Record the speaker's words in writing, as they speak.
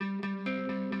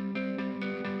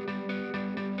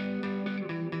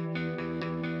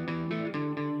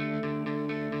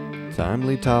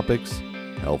Timely topics,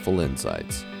 helpful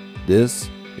insights. This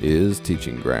is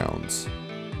Teaching Grounds.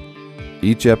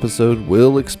 Each episode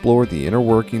will explore the inner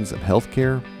workings of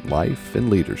healthcare, life, and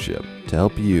leadership to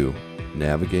help you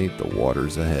navigate the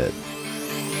waters ahead.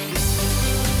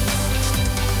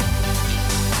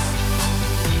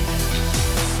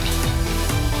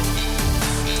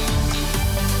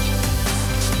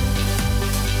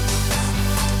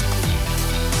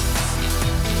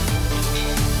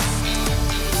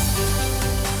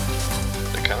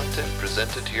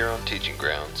 Presented here on Teaching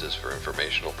Grounds is for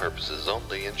informational purposes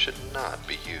only and should not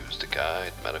be used to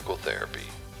guide medical therapy.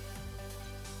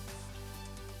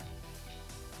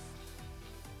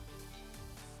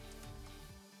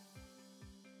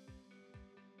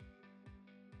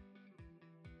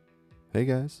 Hey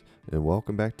guys, and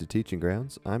welcome back to Teaching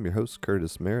Grounds. I'm your host,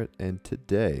 Curtis Merritt, and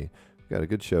today we've got a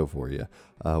good show for you.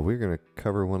 We're going to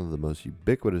cover one of the most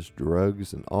ubiquitous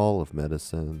drugs in all of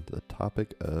medicine, the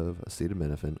topic of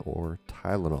acetaminophen or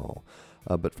Tylenol.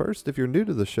 But first, if you're new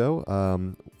to the show,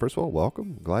 first of all,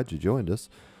 welcome. Glad you joined us.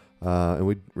 And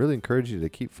we'd really encourage you to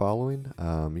keep following.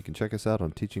 You can check us out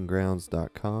on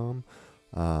teachinggrounds.com.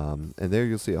 And there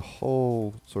you'll see a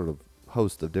whole sort of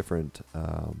host of different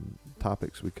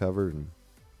topics we covered, and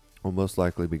we'll most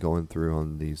likely be going through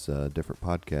on these different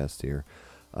podcasts here.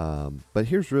 But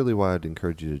here's really why I'd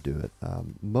encourage you to do it.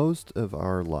 Most of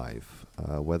our life,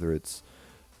 whether it's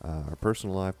our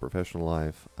personal life, professional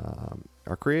life,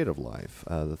 our creative life,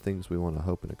 the things we want to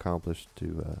hope to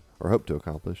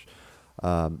accomplish,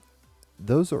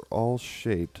 those are all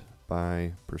shaped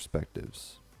by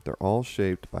perspectives. They're all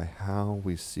shaped by how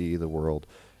we see the world,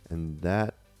 and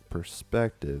that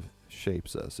perspective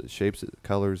shapes us. It shapes it,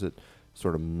 colors it,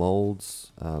 sort of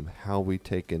molds how we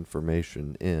take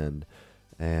information in,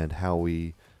 and how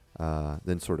we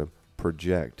then sort of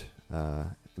project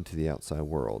into the outside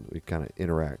world. We kind of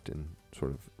interact and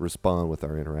sort of respond with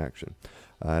our interaction.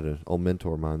 I had an old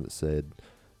mentor of mine that said,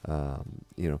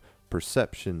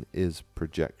 perception is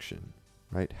projection,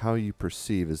 right? How you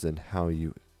perceive is then how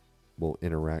you will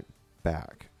interact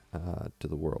back to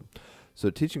the world. So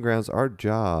at Teaching Grounds, our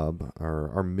job,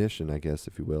 our mission, I guess,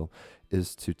 if you will,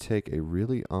 is to take a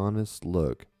really honest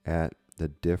look at the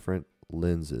different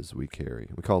lenses we carry.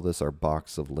 We call this our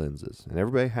box of lenses, and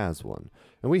everybody has one,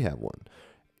 and we have one.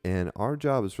 And our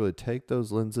job is really take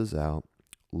those lenses out,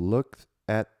 look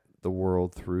at the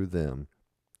world through them,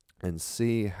 and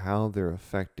see how they're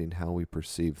affecting how we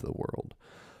perceive the world.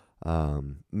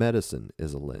 Medicine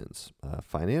is a lens.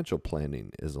 Financial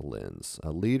planning is a lens.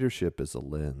 Leadership is a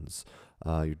lens.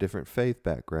 Your different faith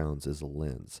backgrounds is a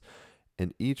lens.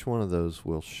 And each one of those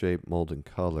will shape, mold, and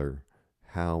color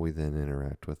how we then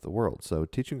interact with the world. So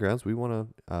Teaching Grounds, we want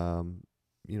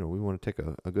to take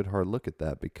a good hard look at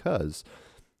that, because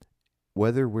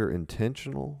whether we're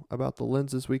intentional about the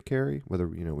lenses we carry, whether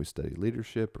we study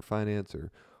leadership or finance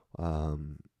or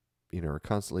are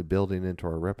constantly building into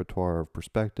our repertoire of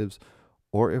perspectives,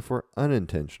 or if we're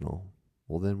unintentional,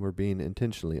 well, then we're being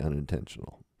intentionally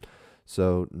unintentional.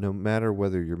 So no matter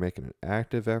whether you're making an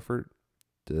active effort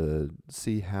to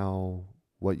see how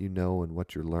what you know and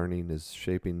what you're learning is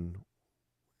shaping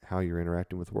how you're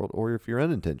interacting with the world, or if you're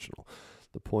unintentional,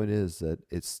 the point is that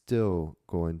it's still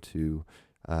going to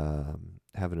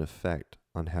have an effect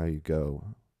on how you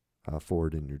go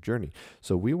forward in your journey.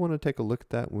 So we want to take a look at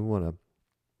that. We want to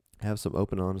have some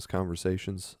open, honest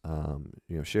conversations,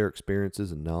 share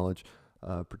experiences and knowledge.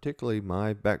 Particularly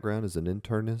my background as an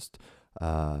internist,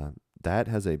 that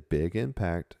has a big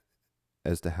impact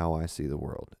as to how I see the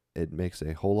world. It makes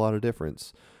a whole lot of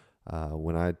difference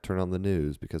when I turn on the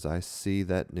news, because I see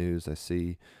that news. I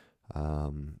see,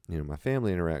 my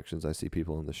family interactions. I see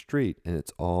people on the street, and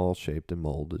it's all shaped and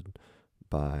molded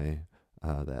by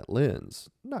that lens.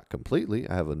 Not completely.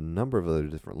 I have a number of other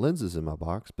different lenses in my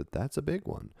box, but that's a big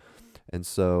one. And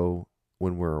so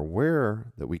when we're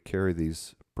aware that we carry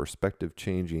these perspective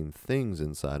changing things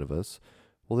inside of us,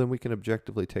 well, then we can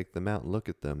objectively take them out and look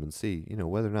at them and see,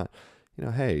 whether or not,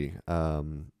 hey,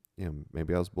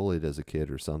 maybe I was bullied as a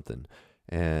kid or something.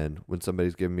 And when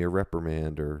somebody's giving me a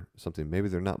reprimand or something, maybe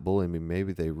they're not bullying me.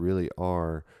 Maybe they really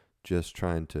are just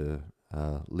trying to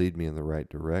lead me in the right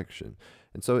direction.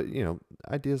 And so,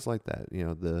 ideas like that,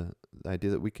 the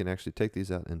idea that we can actually take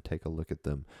these out and take a look at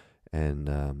them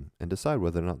and decide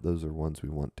whether or not those are ones we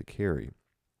want to carry.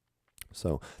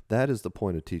 So that is the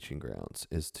point of Teaching Grounds,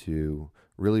 is to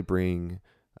really bring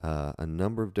a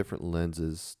number of different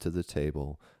lenses to the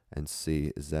table and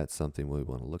see, is that something we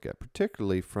want to look at,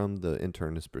 particularly from the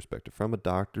internist perspective, from a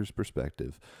doctor's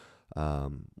perspective.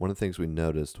 One of the things we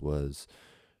noticed was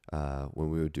when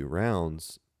we would do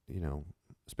rounds,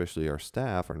 especially our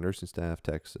staff, our nursing staff,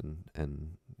 techs,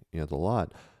 and the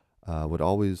lot, would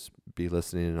always be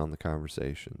listening in on the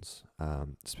conversations,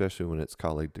 especially when it's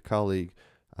colleague to colleague.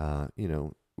 I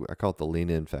call it the lean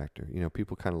in factor.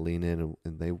 People kind of lean in,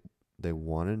 and they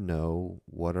want to know,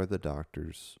 what are the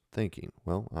doctors thinking.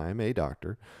 Well, I'm a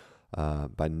doctor.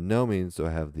 By no means do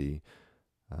I have the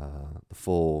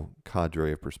full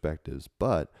cadre of perspectives,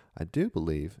 but I do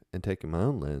believe in taking my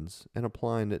own lens and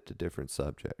applying it to different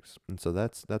subjects. And so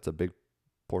that's a big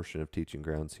portion of teaching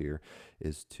grounds here,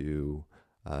 is to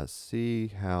see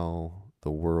how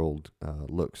the world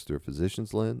looks through a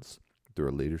physician's lens, through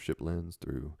a leadership lens,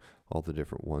 through all the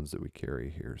different ones that we carry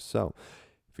here. So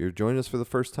if you're joining us for the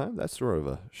first time, that's sort of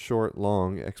a short,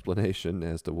 long explanation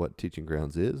as to what Teaching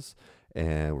Grounds is.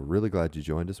 And we're really glad you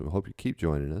joined us, and we hope you keep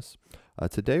joining us.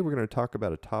 Today, we're going to talk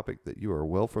about a topic that you are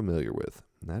well familiar with,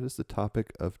 and that is the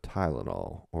topic of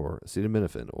Tylenol, or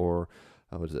acetaminophen, or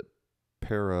what is it?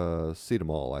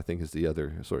 Paracetamol, I think, is the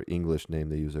other sort of English name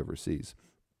they use overseas.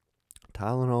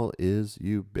 Tylenol is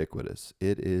ubiquitous.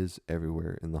 It is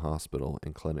everywhere in the hospital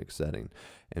and clinic setting,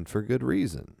 and for good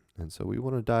reason. And so we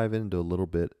want to dive into a little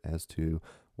bit as to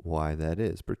why that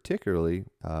is, particularly,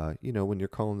 when you're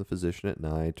calling the physician at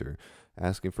night, or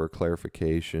asking for a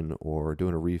clarification, or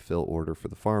doing a refill order for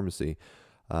the pharmacy.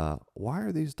 Why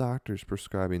are these doctors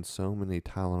prescribing so many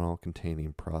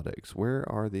Tylenol-containing products? Where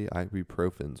are the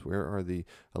ibuprofens? Where are the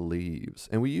Aleve?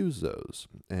 And we use those.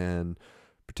 And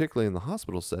particularly in the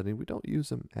hospital setting, we don't use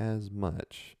them as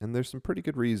much. And there's some pretty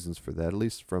good reasons for that, at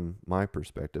least from my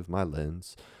perspective, my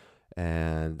lens.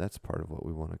 And that's part of what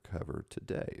we want to cover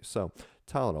today. So,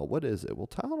 Tylenol, what is it? Well,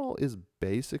 Tylenol is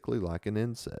basically like an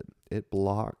NSAID. It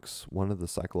blocks one of the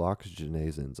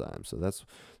cyclooxygenase enzymes. So there's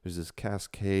this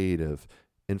cascade of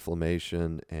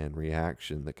inflammation and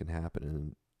reaction that can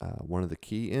happen. And one of the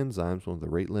key enzymes, one of the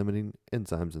rate-limiting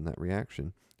enzymes in that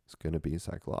reaction, is going to be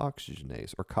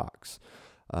cyclooxygenase, or COX.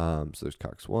 So there's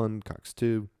COX-1,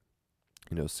 COX-2.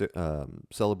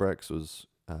 Celebrex was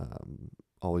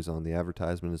always on the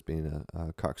advertisement as being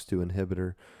a COX-2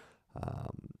 inhibitor.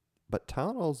 But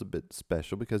Tylenol is a bit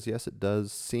special because, yes, it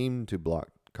does seem to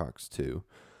block COX-2,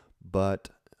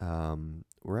 but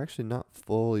we're actually not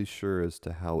fully sure as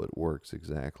to how it works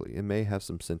exactly. It may have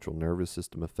some central nervous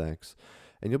system effects,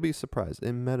 and you'll be surprised.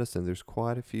 In medicine, there's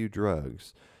quite a few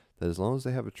drugs that, as long as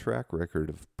they have a track record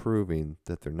of proving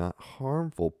that they're not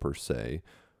harmful per se,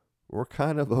 we're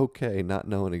kind of okay not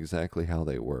knowing exactly how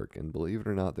they work. And believe it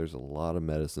or not, there's a lot of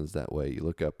medicines that way. You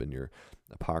look up in your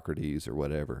Hippocrates or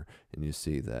whatever, and you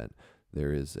see that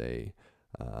there is a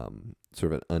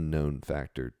sort of an unknown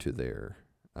factor to their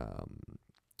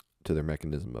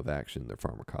mechanism of action, their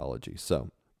pharmacology.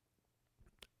 So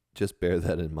just bear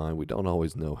that in mind. We don't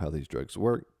always know how these drugs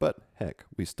work, but heck,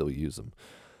 we still use them.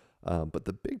 But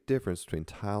the big difference between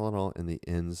Tylenol and the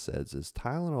NSAIDs is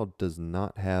Tylenol does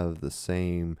not have the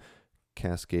same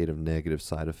cascade of negative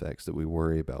side effects that we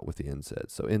worry about with the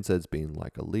NSAIDs. So NSAIDs being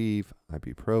like Aleve,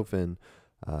 ibuprofen,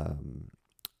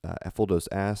 full dose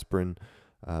aspirin,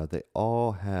 they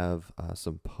all have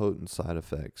some potent side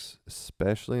effects,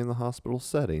 especially in the hospital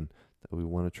setting, that we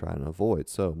want to try and avoid.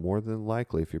 So more than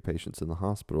likely, if your patient's in the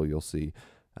hospital, you'll see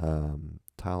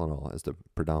Tylenol as the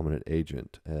predominant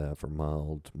agent for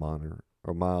mild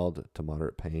to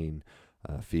moderate pain,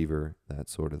 fever, that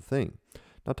sort of thing.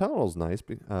 Now, Tylenol is nice.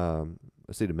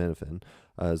 Acetaminophen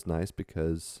is nice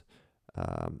because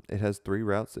it has 3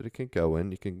 routes that it can go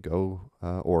in. You can go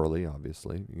orally,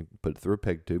 obviously. You can put it through a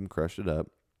peg tube and crush it up.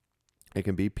 It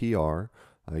can be PR.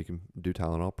 You can do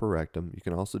Tylenol per rectum. You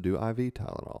can also do IV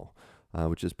Tylenol,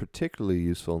 which is particularly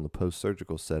useful in the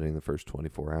post-surgical setting, the first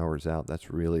 24 hours out. That's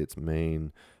really its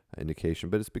main indication,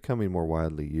 but it's becoming more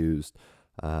widely used.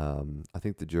 I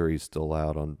think the jury's still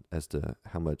out on as to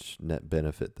how much net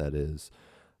benefit that is.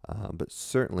 But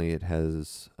certainly it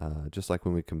has, just like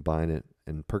when we combine it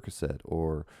in Percocet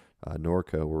or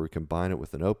Norco, where we combine it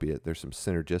with an opiate, there's some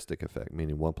synergistic effect,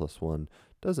 meaning 1 + 1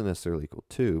 doesn't necessarily equal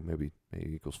 2, maybe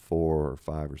equals 4 or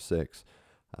 5 or 6.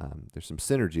 There's some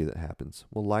synergy that happens.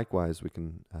 Well, likewise,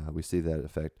 we see that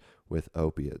effect with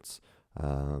opiates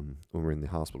when we're in the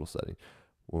hospital setting.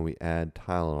 When we add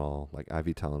Tylenol, like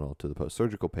IV Tylenol, to the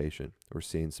post-surgical patient, we're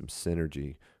seeing some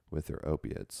synergy with their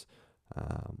opiates,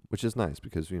 which is nice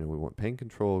because, we want pain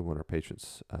control. We want our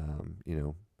patients,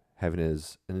 having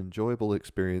as an enjoyable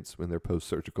experience in their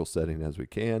post-surgical setting as we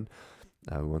can.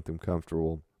 We want them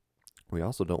comfortable. We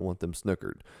also don't want them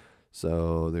snookered.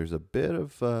 So there's a bit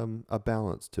of a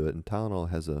balance to it, and Tylenol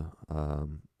has a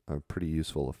pretty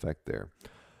useful effect there.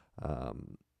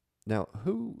 Now,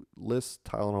 who lists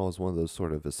Tylenol as one of those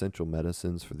sort of essential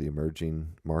medicines for the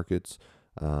emerging markets?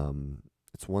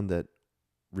 It's one that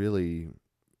really,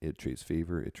 it treats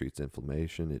fever, it treats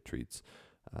inflammation, it treats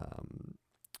um,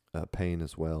 pain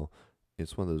as well.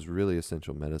 It's one of those really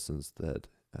essential medicines that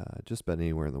just about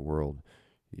anywhere in the world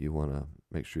you want to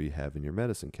make sure you have in your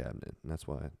medicine cabinet. And that's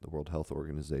why the World Health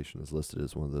Organization is listed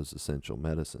as one of those essential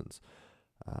medicines.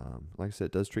 Like I said,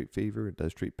 it does treat fever, it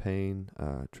does treat pain,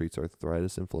 treats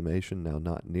arthritis, inflammation. Now,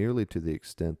 not nearly to the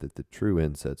extent that the true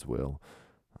NSAIDs will,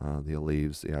 the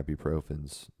Aleve, the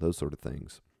ibuprofens, those sort of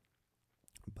things.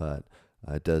 But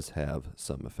it does have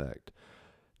some effect.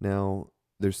 Now,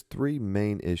 there's three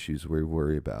main issues we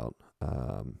worry about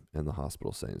in the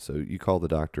hospital setting. So you call the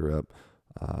doctor up,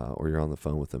 or you're on the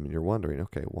phone with them, and you're wondering,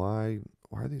 okay, why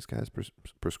are these guys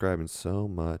prescribing so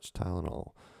much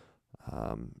Tylenol?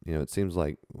 It seems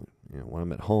like when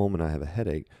I'm at home and I have a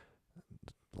headache,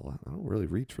 I don't really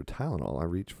reach for Tylenol. I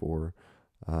reach for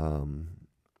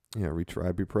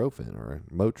ibuprofen or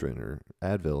Motrin or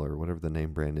Advil or whatever the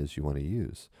name brand is you want to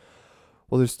use.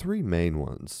 Well, there's three main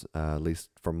ones, at least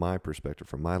from my perspective,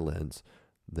 from my lens,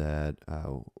 that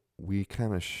we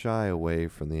kind of shy away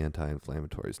from the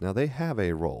anti-inflammatories. Now, they have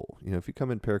a role. If you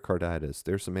come in pericarditis,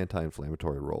 there's some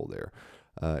anti-inflammatory role there.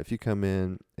 If you come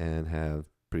in and have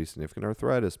pretty significant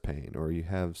arthritis pain, or you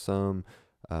have some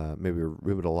maybe a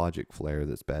rheumatologic flare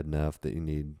that's bad enough that you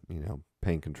need,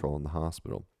 pain control in the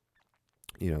hospital,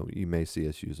 you may see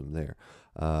us use them there.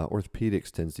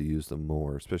 Orthopedics tends to use them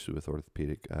more, especially with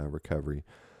orthopedic recovery,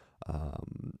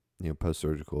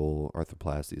 post-surgical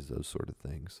arthroplasties, those sort of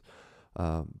things.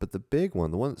 But the big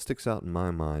one, the one that sticks out in my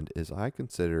mind, is I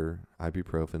consider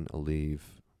ibuprofen, Aleve,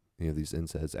 these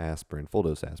NSAIDs, aspirin,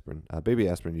 full-dose aspirin. Baby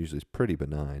aspirin usually is pretty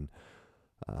benign,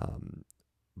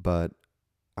 but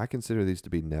I consider these to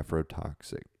be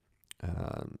nephrotoxic.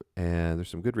 And there's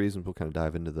some good reasons. We'll kind of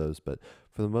dive into those. But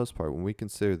for the most part, when we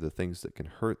consider the things that can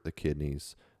hurt the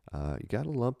kidneys, you got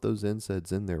to lump those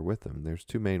NSAIDs in there with them. There's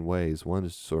two main ways. One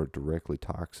is sort of directly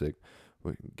toxic.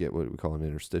 We get what we call an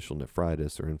interstitial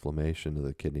nephritis or inflammation of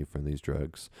the kidney from these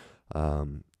drugs.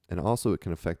 And also it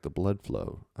can affect the blood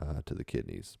flow to the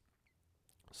kidneys.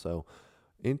 So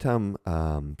anytime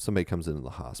somebody comes into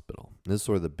the hospital, this is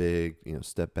sort of the big,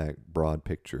 step back, broad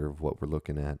picture of what we're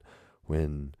looking at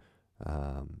when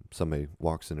somebody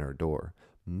walks in our door.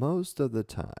 Most of the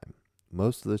time,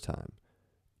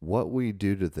 what we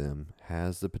do to them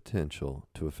has the potential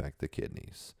to affect the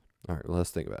kidneys. All right, well,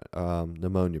 let's think about it.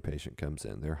 Pneumonia patient comes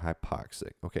in, they're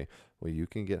hypoxic. Okay, well, you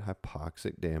can get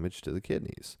hypoxic damage to the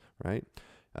kidneys, right?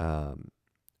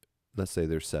 Let's say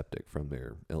they're septic from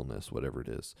their illness, whatever it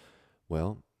is.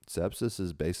 Well, sepsis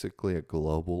is basically a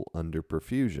global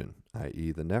underperfusion,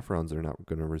 i.e. the nephrons are not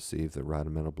going to receive the right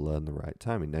amount of blood in the right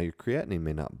timing. Now, your creatinine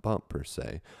may not bump per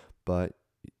se, but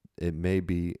it may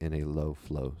be in a low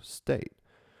flow state.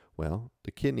 Well,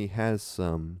 the kidney has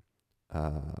some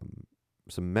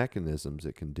mechanisms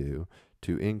it can do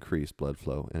to increase blood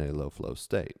flow in a low flow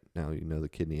state. Now, the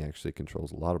kidney actually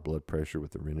controls a lot of blood pressure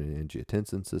with the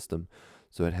renin-angiotensin system,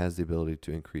 so it has the ability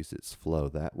to increase its flow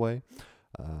that way.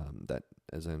 That,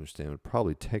 as I understand, would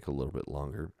probably take a little bit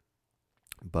longer.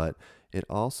 But it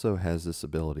also has this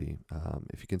ability,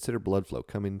 if you consider blood flow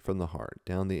coming from the heart,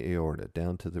 down the aorta,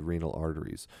 down to the renal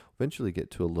arteries, eventually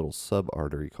get to a little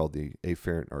sub-artery called the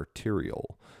afferent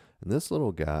arteriole. And this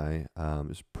little guy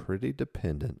is pretty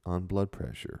dependent on blood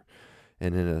pressure.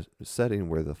 And in a setting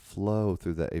where the flow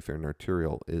through the afferent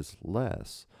arteriole is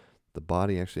less, the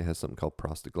body actually has something called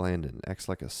prostaglandin. It acts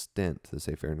like a stent to this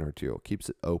afferent arteriole, keeps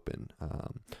it open.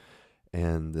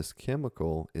 And this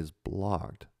chemical is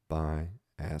blocked by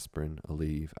aspirin,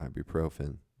 Aleve,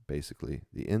 ibuprofen, basically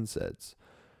the NSAIDs.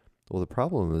 Well, the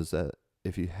problem is that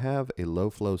if you have a low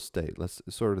flow state, let's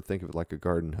sort of think of it like a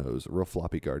garden hose, a real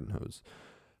floppy garden hose.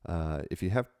 If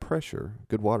you have pressure,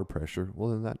 good water pressure, well,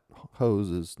 then that hose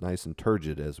is nice and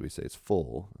turgid, as we say. It's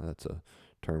full. That's a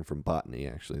term from botany,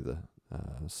 actually, the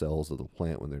cells of the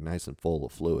plant when they're nice and full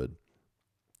of fluid.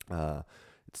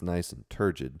 It's nice and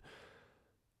turgid.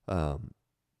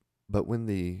 But when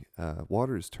the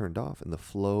water is turned off and the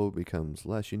flow becomes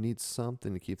less, you need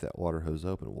something to keep that water hose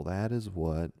open. Well, that is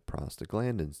what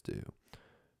prostaglandins do.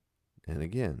 And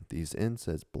again, these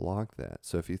NSAIDs block that.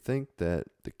 So if you think that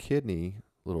the kidney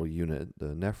little unit,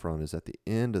 the nephron, is at the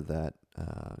end of that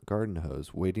garden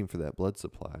hose waiting for that blood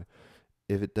supply,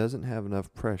 if it doesn't have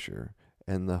enough pressure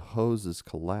and the hose is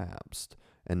collapsed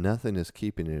and nothing is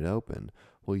keeping it open,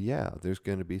 well, yeah, there's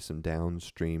going to be some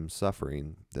downstream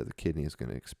suffering that the kidney is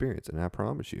going to experience. And I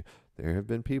promise you, there have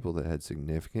been people that had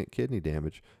significant kidney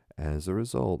damage as a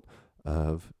result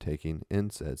of taking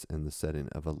NSAIDs in the setting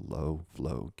of a low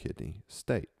flow kidney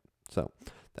state. So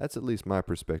that's at least my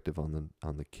perspective on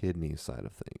the kidney side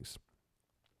of things.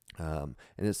 And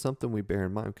it's something we bear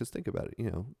in mind because think about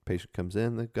it. Patient comes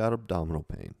in, they've got abdominal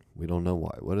pain. We don't know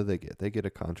why. What do they get? They get a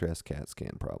contrast CAT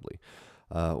scan probably.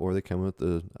 Or they come with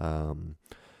a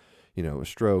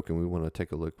stroke, and we want to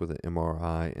take a look with an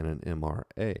MRI and an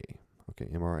MRA. Okay,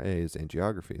 MRA is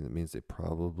angiography. That means they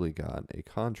probably got a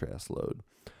contrast load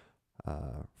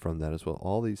from that as well.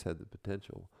 All these had the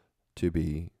potential to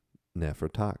be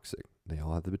nephrotoxic. They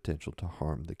all have the potential to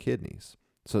harm the kidneys.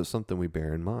 So it's something we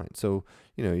bear in mind. So,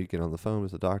 you get on the phone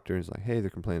with the doctor, and he's like, hey, they're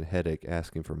complaining of headache,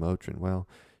 asking for Motrin. Well,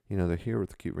 they're here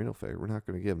with acute renal failure. We're not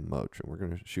going to give them Motrin. We're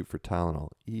going to shoot for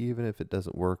Tylenol. Even if it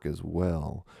doesn't work as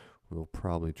well, we'll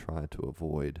probably try to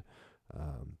avoid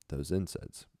those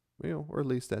NSAIDs. Or at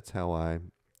least that's how I,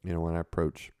 when I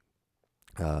approach,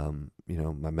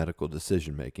 my medical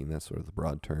decision making. That's sort of the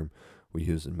broad term we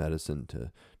use in medicine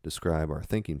to describe our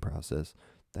thinking process.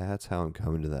 That's how I'm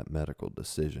coming to that medical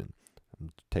decision.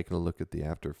 I'm taking a look at the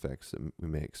after effects that we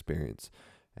may experience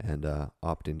and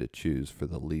opting to choose for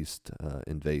the least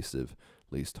invasive,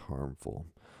 least harmful.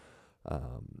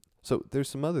 So there's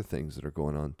some other things that are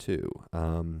going on too.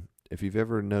 If you've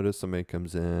ever noticed somebody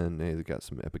comes in, they've got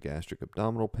some epigastric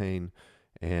abdominal pain,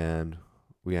 and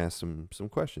we ask them some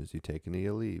questions. You take an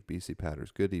ELE, BC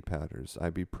powders, good E powders,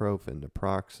 ibuprofen,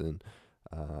 naproxen,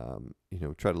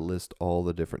 try to list all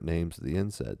the different names of the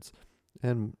NSAIDs.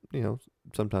 And,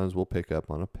 sometimes we'll pick up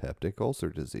on a peptic ulcer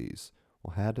disease.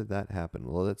 Well, how did that happen?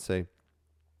 Well, let's say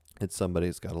it's somebody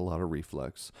that's got a lot of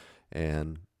reflux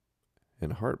and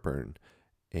heartburn.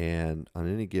 And on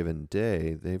any given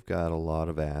day, they've got a lot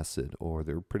of acid, or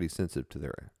they're pretty sensitive to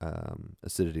their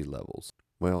acidity levels.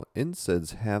 Well,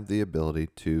 NSAIDs have the ability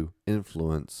to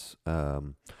influence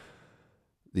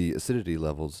the acidity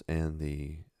levels and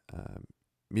the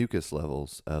mucus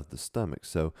levels of the stomach.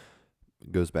 So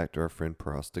it goes back to our friend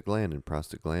prostaglandin.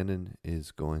 Prostaglandin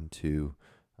is going to,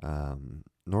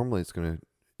 normally it's going to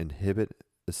inhibit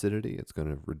acidity, it's going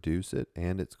to reduce it,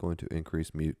 and it's going to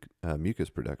increase mucus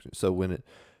production. So when it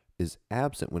is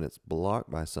absent, when it's blocked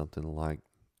by something like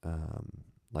an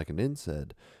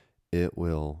NSAID, it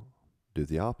will do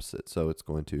the opposite. So it's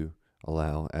going to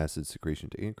allow acid secretion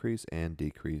to increase and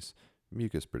decrease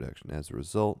mucus production. As a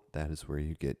result, that is where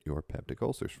you get your peptic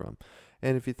ulcers from.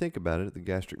 And if you think about it, the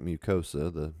gastric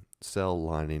mucosa, the cell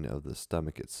lining of the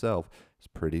stomach itself, is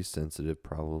pretty sensitive,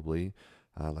 probably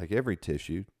like every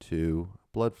tissue, to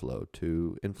blood flow,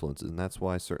 to influences. And that's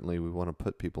why certainly we want to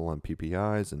put people on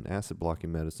PPIs and acid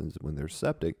blocking medicines when they're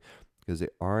septic, because they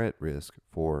are at risk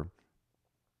for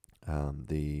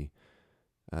the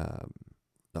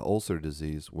ulcer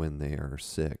disease when they are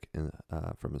sick and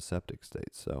from a septic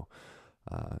state. So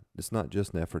it's not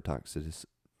just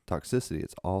nephrotoxicity,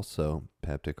 it's also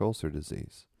peptic ulcer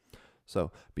disease.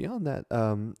 So beyond that,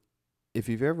 if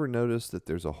you've ever noticed that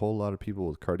there's a whole lot of people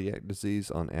with cardiac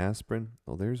disease on aspirin,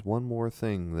 well, there's one more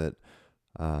thing that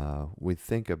we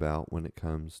think about when it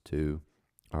comes to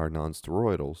our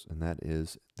nonsteroidals, and that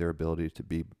is their ability to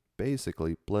be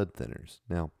basically blood thinners.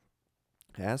 Now,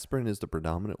 aspirin is the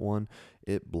predominant one.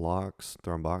 It blocks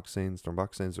thromboxanes.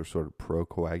 Thromboxanes are sort of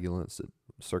procoagulants that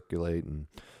circulate and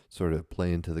sort of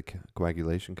play into the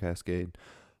coagulation cascade.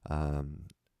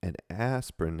 And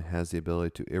aspirin has the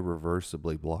ability to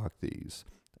irreversibly block these,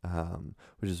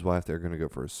 which is why if they're going to go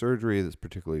for a surgery that's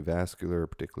particularly vascular,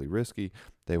 particularly risky,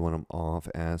 they want them off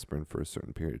aspirin for a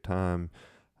certain period of time,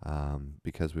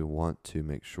 because we want to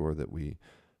make sure that we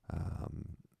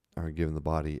are giving the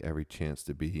body every chance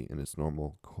to be in its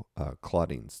normal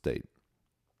clotting state.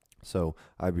 So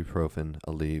ibuprofen,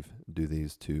 Aleve do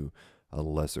these to a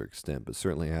lesser extent, but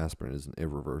certainly aspirin is an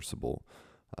irreversible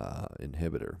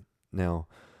inhibitor. Now,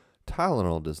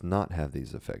 Tylenol does not have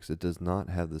these effects. It does not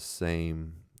have the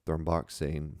same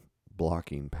thromboxane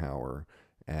blocking power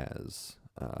as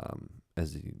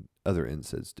the other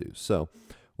NSAIDs do. So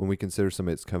when we consider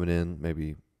somebody that's coming in,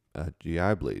 maybe a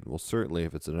GI bleed, well, certainly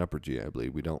if it's an upper GI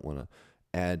bleed, we don't want to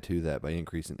add to that by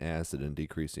increasing acid and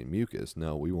decreasing mucus.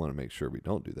 No, we want to make sure we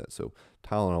don't do that. So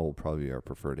Tylenol will probably be our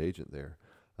preferred agent there.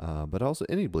 But also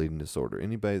any bleeding disorder,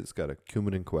 anybody that's got a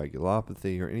Coumadin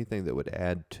coagulopathy or anything that would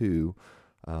add to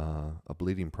a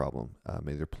bleeding problem,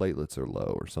 maybe their platelets are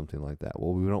low or something like that.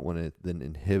 Well, we don't want to then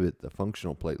inhibit the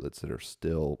functional platelets that are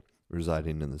still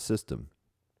residing in the system.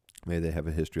 Maybe they have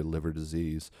a history of liver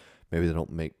disease. Maybe they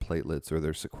don't make platelets, or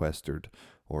they're sequestered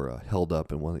or held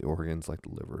up in one of the organs like the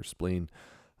liver or spleen.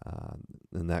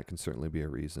 Then that can certainly be a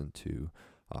reason to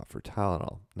offer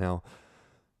Tylenol. Now,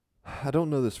 I don't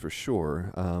know this for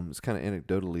sure. It's kind of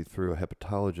anecdotally through a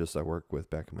hepatologist I worked with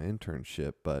back in my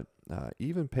internship, but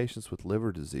even patients with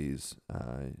liver disease,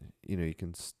 you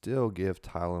can still give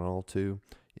Tylenol to,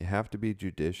 You have to be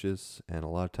judicious, and a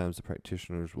lot of times the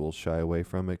practitioners will shy away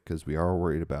from it because we are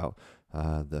worried about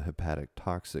the hepatic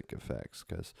toxic effects.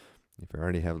 Because if you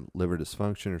already have liver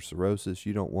dysfunction or cirrhosis,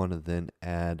 you don't want to then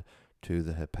add to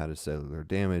the hepatocellular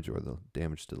damage or the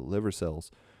damage to the liver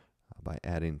cells by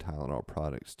adding Tylenol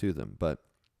products to them. But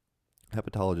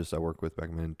hepatologist I worked with back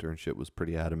in my internship was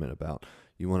pretty adamant about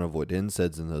you want to avoid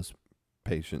NSAIDs in those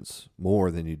patients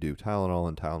more than you do Tylenol,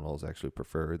 and Tylenol is actually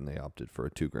preferred, and they opted for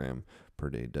a 2 gram per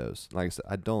day dose. Like I said,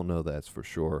 I don't know that's for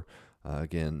sure.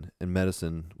 Again, in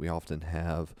medicine, we often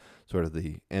have sort of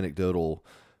the anecdotal,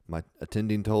 my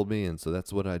attending told me, and so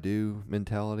that's what I do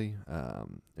mentality.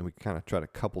 And we kind of try to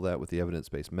couple that with the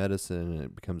evidence-based medicine, and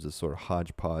it becomes this sort of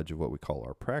hodgepodge of what we call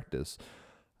our practice.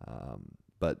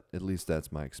 But at least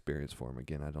that's my experience for them.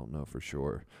 Again, I don't know for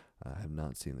sure. I have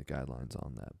not seen the guidelines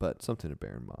on that, but something to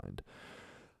bear in mind.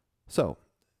 So,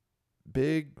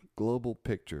 big global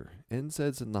picture.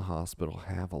 NSAIDs in the hospital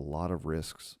have a lot of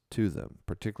risks to them,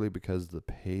 particularly because the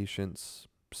patient's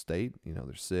state,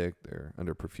 they're sick, they're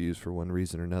underperfused for one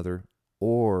reason or another,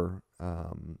 or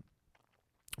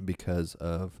because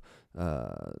of,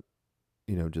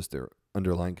 just their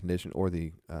underlying condition or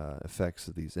the effects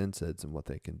of these NSAIDs and what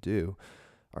they can do.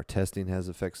 Our testing has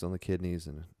effects on the kidneys,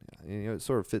 and it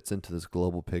sort of fits into this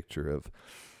global picture of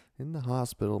in the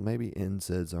hospital, maybe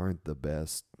NSAIDs aren't the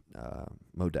best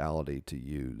modality to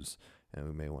use, and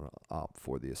we may want to opt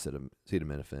for the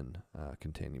acetaminophen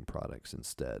containing products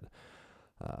instead.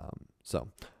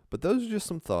 But those are just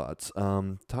some thoughts.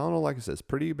 Tylenol, like I said, is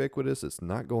pretty ubiquitous. It's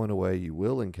not going away. You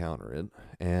will encounter it,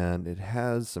 and it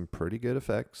has some pretty good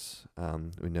effects.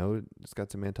 We know it's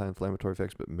got some anti-inflammatory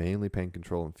effects, but mainly pain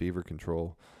control and fever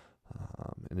control.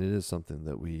 And it is something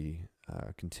that we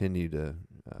continue to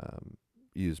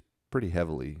use pretty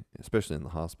heavily, especially in the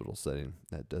hospital setting.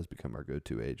 That does become our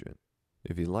go-to agent.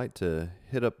 If you'd like to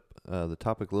hit up the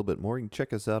topic a little bit more, you can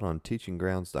check us out on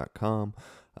teachinggrounds.com.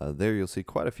 There you'll see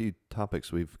quite a few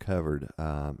topics we've covered.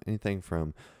 Anything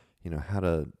from, how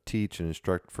to teach and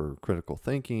instruct for critical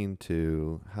thinking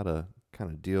to how to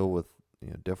kind of deal with,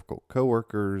 difficult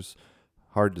coworkers,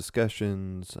 hard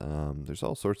discussions. There's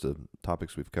all sorts of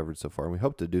topics we've covered so far. And we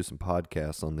hope to do some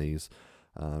podcasts on these,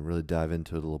 really dive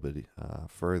into it a little bit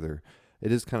further.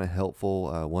 It is kind of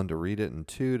helpful, one, to read it, and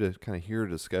two, to kind of hear a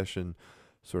discussion,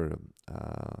 sort of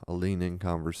a lean-in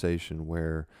conversation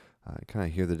where I kind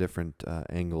of hear the different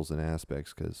angles and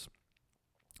aspects, because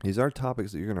these are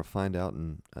topics that you're going to find out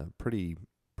in pretty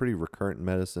recurrent in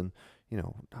medicine.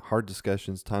 Hard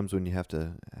discussions, times when you have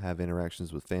to have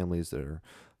interactions with families that are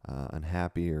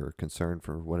unhappy or concerned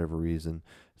for whatever reason.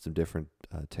 Some different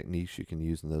techniques you can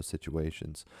use in those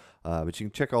situations. But you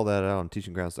can check all that out on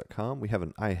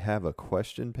teachinggrounds.com. I have a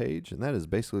question page, and that is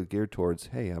basically geared towards,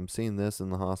 hey, I'm seeing this in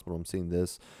the hospital. I'm seeing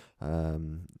this,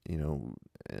 in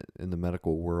the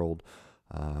medical world.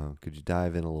 Could you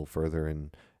dive in a little further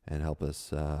and help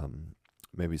us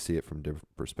maybe see it from a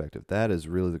different perspective? That is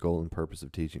really the goal and purpose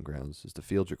of Teaching Grounds, is to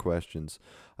field your questions.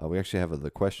 We actually have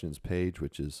the questions page,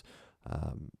 which is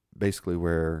basically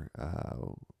where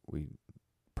we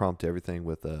prompt everything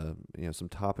with some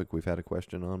topic we've had a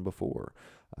question on before.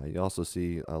 You also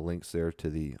see links there to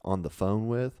the on the phone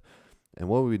with. And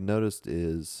what we've noticed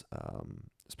is,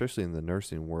 especially in the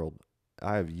nursing world,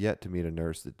 I have yet to meet a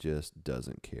nurse that just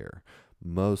doesn't care.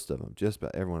 Most of them, just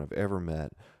about everyone I've ever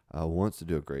met, wants to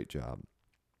do a great job.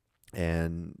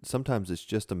 And sometimes it's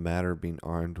just a matter of being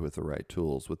armed with the right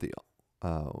tools. With the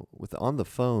on the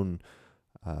phone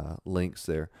links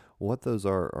there, what those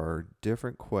are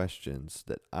different questions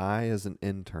that I, as an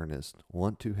internist,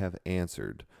 want to have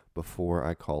answered before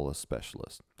I call a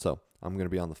specialist. So I'm going to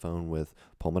be on the phone with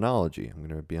pulmonology. I'm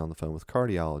going to be on the phone with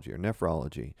cardiology or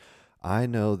nephrology. I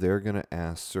know they're going to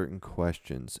ask certain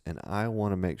questions, and I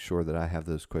want to make sure that I have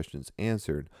those questions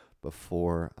answered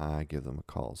before I give them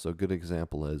a call. So a good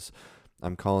example is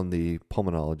I'm calling the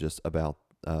pulmonologist about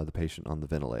the patient on the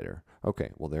ventilator.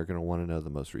 Okay, well, they're going to want to know the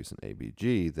most recent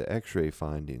ABG, the x-ray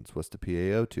findings, what's the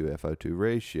PaO2, FO2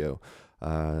 ratio,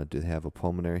 do they have a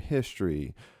pulmonary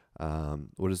history,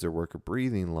 what is their work of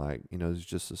breathing like? There's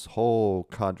just this whole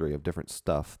cadre of different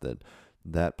stuff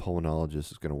that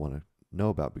pulmonologist is going to want to know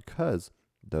about, because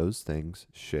those things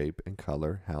shape and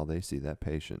color how they see that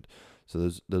patient. So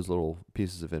those little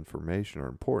pieces of information are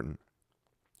important.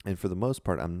 And for the most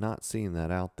part, I'm not seeing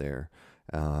that out there,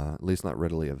 at least not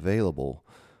readily available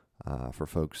for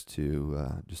folks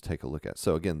to just take a look at.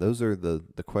 So again, those are the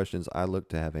questions I look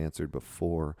to have answered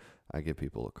before I give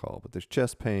people a call. But there's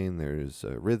chest pain, there's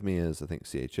arrhythmias, I think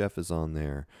CHF is on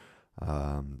there.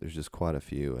 There's just quite a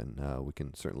few, and we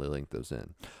can certainly link those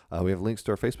in. We have links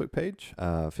to our Facebook page.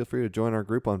 Feel free to join our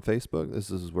group on Facebook. This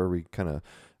is where we kind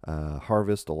of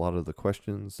harvest a lot of the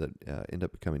questions that end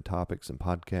up becoming topics and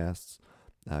podcasts.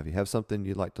 If you have something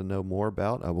you'd like to know more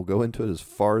about, we'll go into it as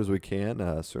far as we can.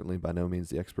 Certainly by no means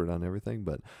the expert on everything,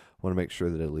 but want to make sure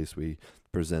that at least we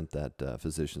present that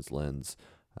physician's lens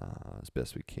as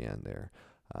best we can there.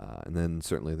 And then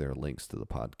certainly there are links to the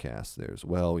podcast there as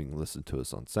well. You can listen to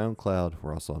us on SoundCloud.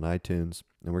 We're also on iTunes.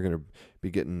 And we're going to be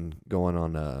getting going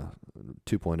on a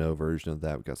 2.0 version of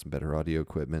that. We've got some better audio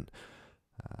equipment.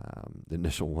 The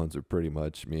initial ones are pretty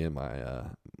much me and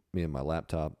my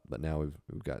laptop, but now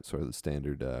we've got sort of the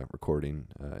standard recording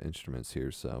instruments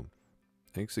here. So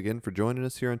thanks again for joining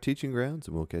us here on Teaching Grounds,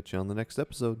 and we'll catch you on the next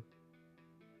episode.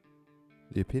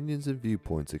 The opinions and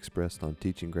viewpoints expressed on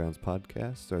Teaching Grounds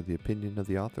podcasts are the opinion of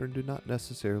the author and do not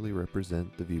necessarily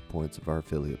represent the viewpoints of our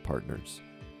affiliate partners.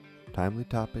 Timely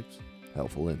topics,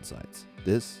 helpful insights.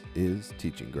 This is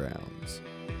Teaching Grounds.